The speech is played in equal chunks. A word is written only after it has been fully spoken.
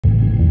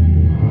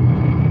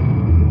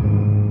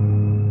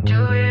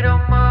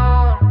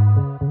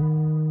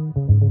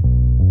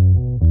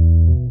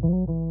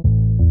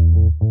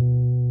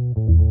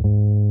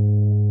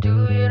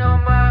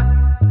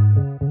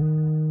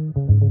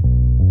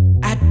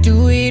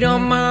it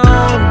on my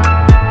own.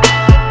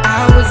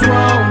 I was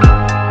wrong,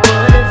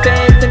 putting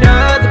faith in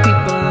other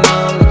people,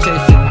 only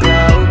chasing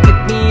cloud. Pick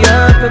me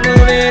up and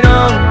moving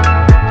on.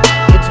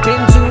 It's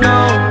been too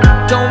long,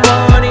 don't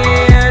wanna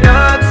hear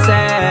another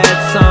sad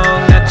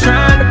song. Not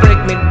trying to break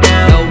me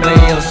down. No way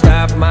you'll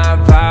stop my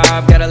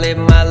vibe, gotta live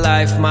my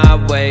life my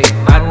way.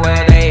 I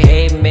know they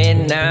hate me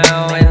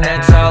now, and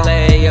that's all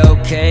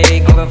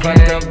A-okay. Give a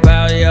fuck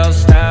about your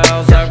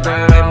styles, I go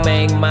and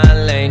make my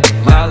lane.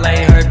 Y'all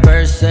ain't heard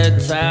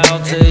versatile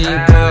till you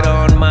put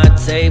on my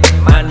tape.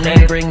 My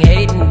name bring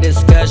hate and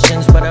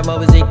discussions, but I'm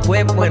always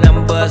equipped when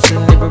I'm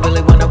bustin'. If you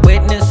really wanna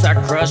witness, I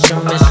crush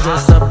them. It's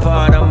just a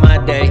part of my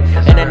day,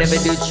 and I never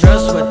do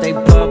trust what they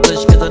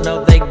publish, cause I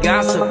know they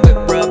gossip with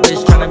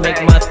rubbish, trying to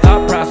make my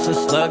thought process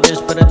sluggish,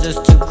 but I'm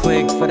just too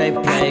quick for they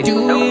play. I do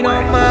it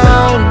on my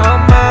own, on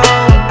my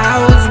own. I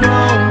was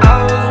wrong, I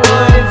was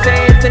putting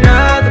faith in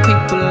other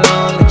people,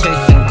 only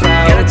chasing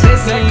clouds. Gotta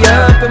chase me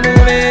up and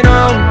moving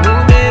on,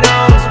 moving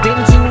on. It's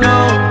been too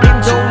long,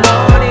 don't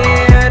wanna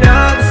hear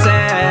another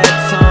sad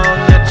song.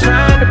 Not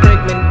trying to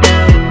break me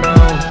down, no.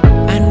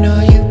 I know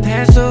you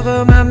pass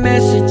over my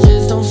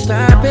messages, don't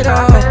stop it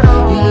all.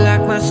 You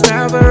like my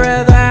style, but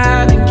rather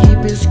hide and keep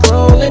it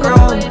scrolling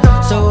on.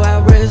 So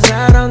I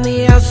reside on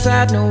the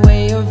outside, no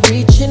way of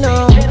reaching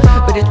on.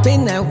 But it's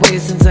been that way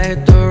since I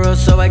hit the road,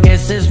 so I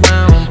guess it's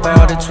my own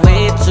fault. It's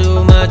way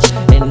too much,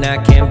 and I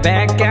can't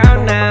back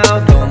out now.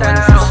 Don't want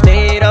you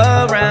stayed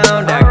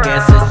around, I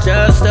guess it's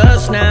just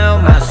us now.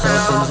 My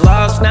something's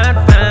lost, not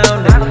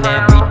found, and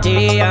every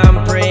day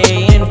I'm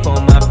praying for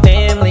my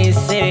family's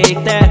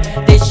sake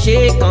that this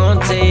shit gon'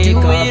 take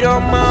off. I do it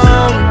on my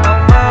own, on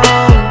my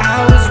own.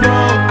 I was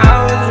wrong, I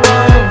was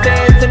wrong.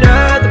 Faith in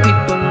other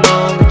people,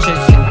 only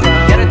chasing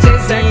clouds. Gotta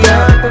chase that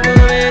up and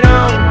move it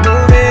on,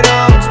 move it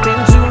on. It's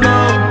been too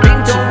long,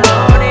 don't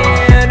wanna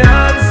hear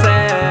another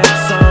sad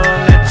song.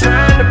 Not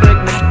trying to break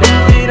me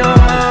down. Do it on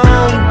my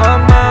own, on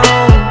my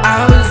own.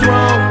 I was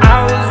wrong, I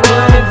was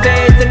putting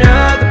faith in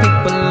other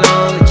people,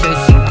 only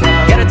chasing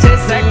clouds. Gotta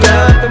chase that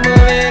up and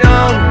move it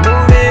on,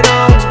 move it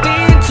on. It's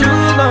been too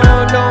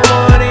long, don't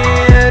wanna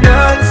hear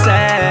another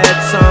sad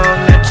song.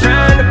 Not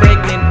trying to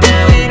break me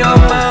down. Do it on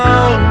my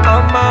own,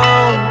 on my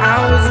own. I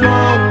was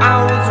wrong, I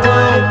was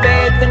putting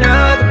faith in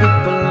other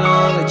people,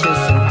 only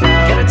chasing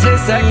clouds. Gotta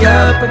chase that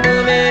up and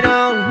move it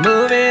on,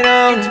 move it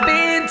on. It's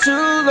been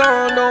too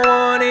long, don't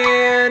wanna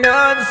hear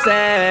another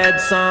sad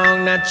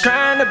song. Not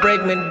trying to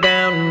break me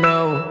down,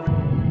 no.